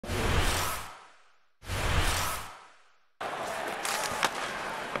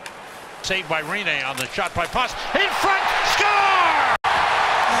saved by Rene on the shot by Fost. In front, score!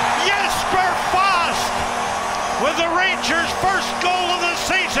 Jesper Fost with the Rangers' first goal of the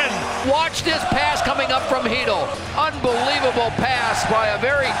season. Watch this pass coming up from Hedel. Unbelievable pass by a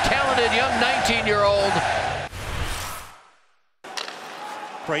very talented young 19-year-old.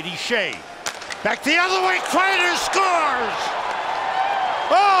 Brady Shea. Back the other way, Kreider scores!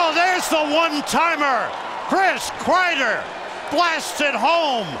 Oh, there's the one-timer. Chris Kreider blasts it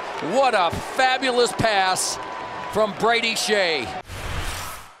home. What a fabulous pass from Brady Shea.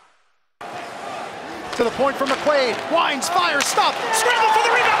 To the point from McQuaid. Winds, fires, stop. Scramble for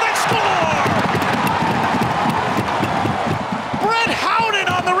the rebound, they score! Brett Howden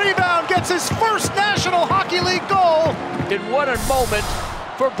on the rebound gets his first National Hockey League goal. And what a moment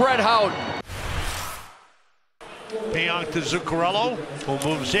for Brett Howden. Pionk to Zuccarello, who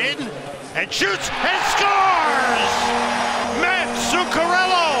moves in and shoots and scores! Matt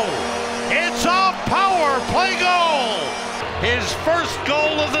Zuccarello! It's a power play goal! His first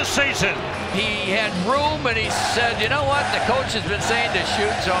goal of the season. He had room and he said, you know what, the coach has been saying to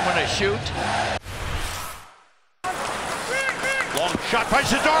shoot, so I'm going to shoot. Long shot by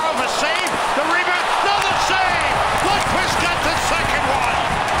Zadorov, a save, the rebound, another save! Lundqvist got the second one!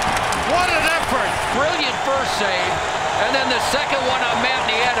 What an effort! Brilliant first save, and then the second one on Matt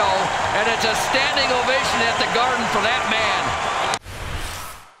Nieto, and it's a standing ovation at the Garden for that man.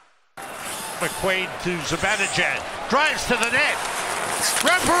 McQuaid to Zibanejad, drives to the net,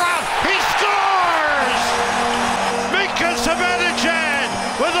 wrap around, he scores! Mika Zibanejad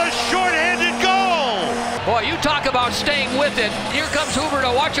with a short-handed goal! Boy, you talk about staying with it. Here comes Hoover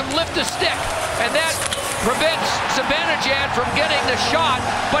to watch him lift the stick, and that prevents Zibanejad from getting the shot,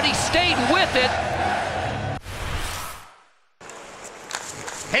 but he stayed with it.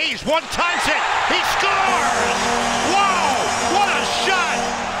 Hayes one-times it, he scores! Wow, what a shot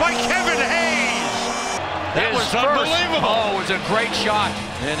by Kevin Hayes! That was unbelievable. Oh, it was a great shot.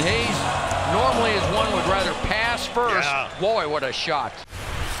 And Hayes normally is one would rather pass first. Yeah. Boy, what a shot.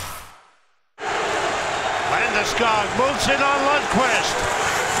 Landeskog moves in on Lundqvist.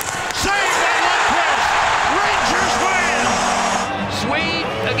 Save by Lundqvist! Rangers win!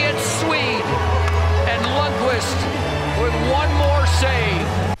 Swede against Swede. And Lundqvist with one more save.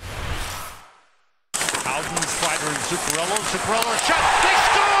 Howden, Kreider, and Zuccarello shot, they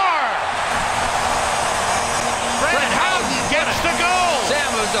score! Brett Howden gets the goal! Sam,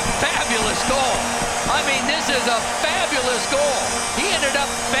 it was a fabulous goal. I mean, this is a fabulous goal. He ended up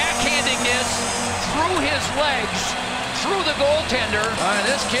backhanding this through his legs, through the goaltender.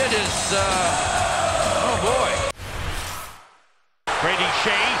 This kid is, oh boy. Brady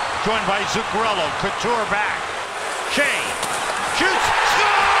Shea, joined by Zuccarello, Couture back. Shea, shoots,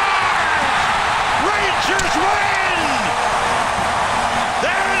 scores! Rangers win!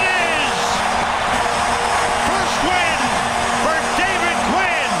 There it is! First win for David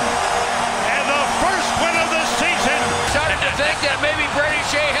Quinn! And the first win of the season! Started to think that maybe